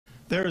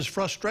There is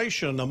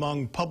frustration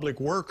among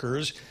public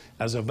workers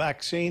as a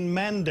vaccine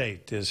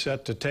mandate is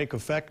set to take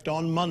effect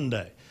on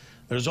Monday.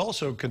 There's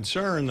also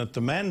concern that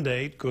the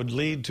mandate could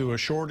lead to a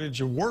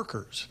shortage of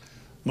workers.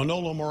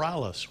 Manolo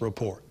Morales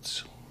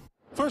reports.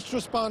 First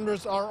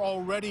responders are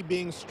already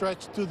being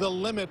stretched to the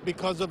limit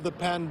because of the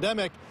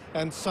pandemic,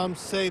 and some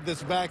say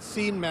this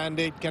vaccine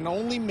mandate can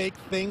only make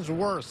things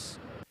worse.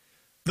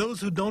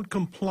 Those who don't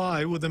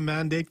comply with the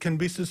mandate can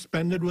be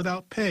suspended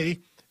without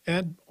pay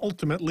and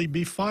ultimately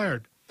be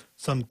fired.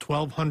 Some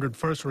 1,200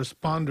 first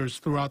responders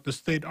throughout the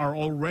state are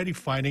already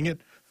fighting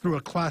it through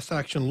a class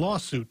action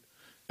lawsuit,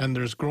 and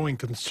there's growing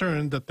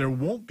concern that there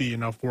won't be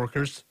enough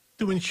workers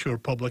to ensure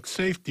public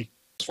safety.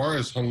 As far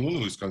as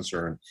Honolulu is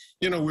concerned,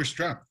 we're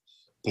strapped.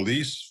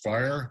 Police,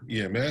 fire,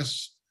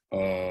 EMS,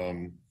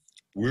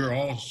 we're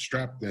all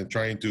strapped and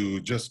trying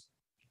to just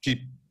keep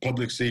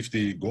public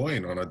safety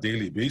going on a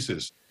daily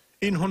basis.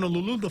 In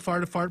Honolulu, the fire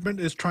department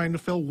is trying to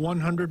fill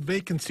 100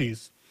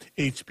 vacancies.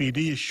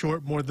 HPD is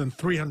short more than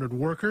 300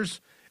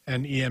 workers,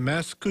 and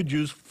EMS could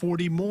use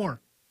 40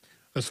 more.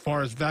 As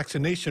far as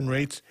vaccination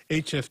rates,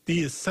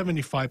 HFD is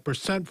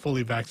 75%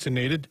 fully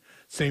vaccinated.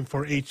 Same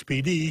for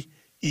HPD.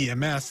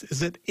 EMS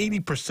is at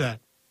 80%.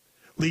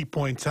 Lee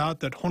points out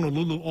that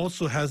Honolulu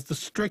also has the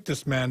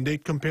strictest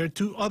mandate compared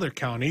to other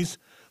counties.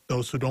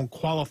 Those who don't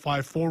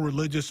qualify for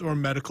religious or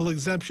medical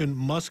exemption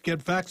must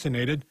get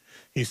vaccinated.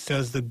 He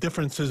says the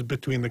differences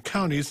between the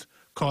counties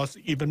cause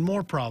even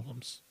more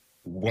problems.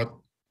 What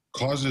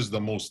causes the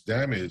most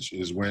damage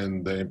is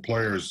when the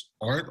employers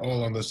aren't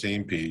all on the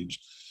same page.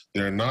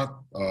 They're not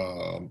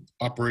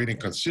operating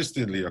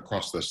consistently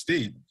across the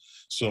state.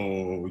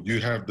 So you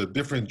have the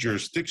different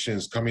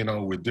jurisdictions coming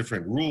out with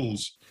different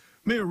rules.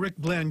 Mayor Rick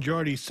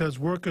Blangiardi says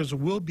workers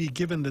will be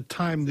given the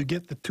time to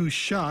get the 2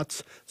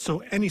 shots,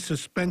 so any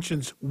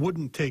suspensions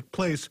wouldn't take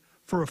place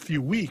for a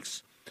few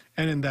weeks.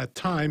 And in that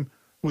time,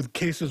 with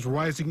cases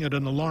rising at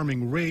an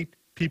alarming rate,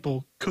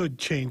 people could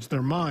change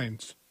their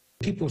minds.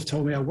 People have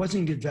told me I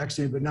wasn't going to get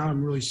vaccinated, but now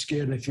I'm really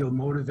scared and I feel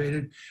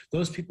motivated.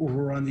 Those people who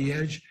are on the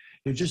edge,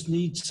 they just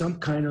need some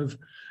kind of,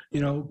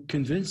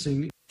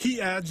 convincing.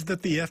 He adds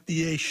that the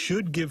FDA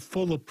should give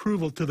full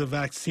approval to the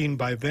vaccine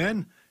by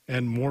then,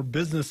 and more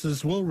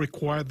businesses will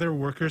require their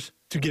workers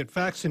to get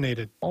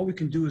vaccinated. All we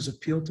can do is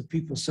appeal to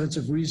people's sense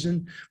of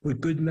reason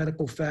with good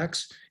medical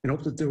facts and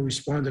hope that they'll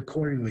respond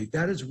accordingly.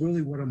 That is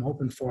really what I'm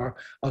hoping for.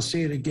 I'll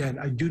say it again.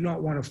 I do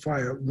not want to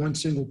fire one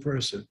single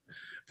person,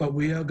 but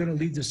we are going to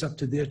leave this up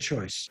to their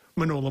choice.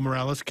 Manolo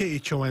Morales,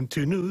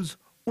 KHON2 News,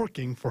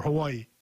 working for Hawaii.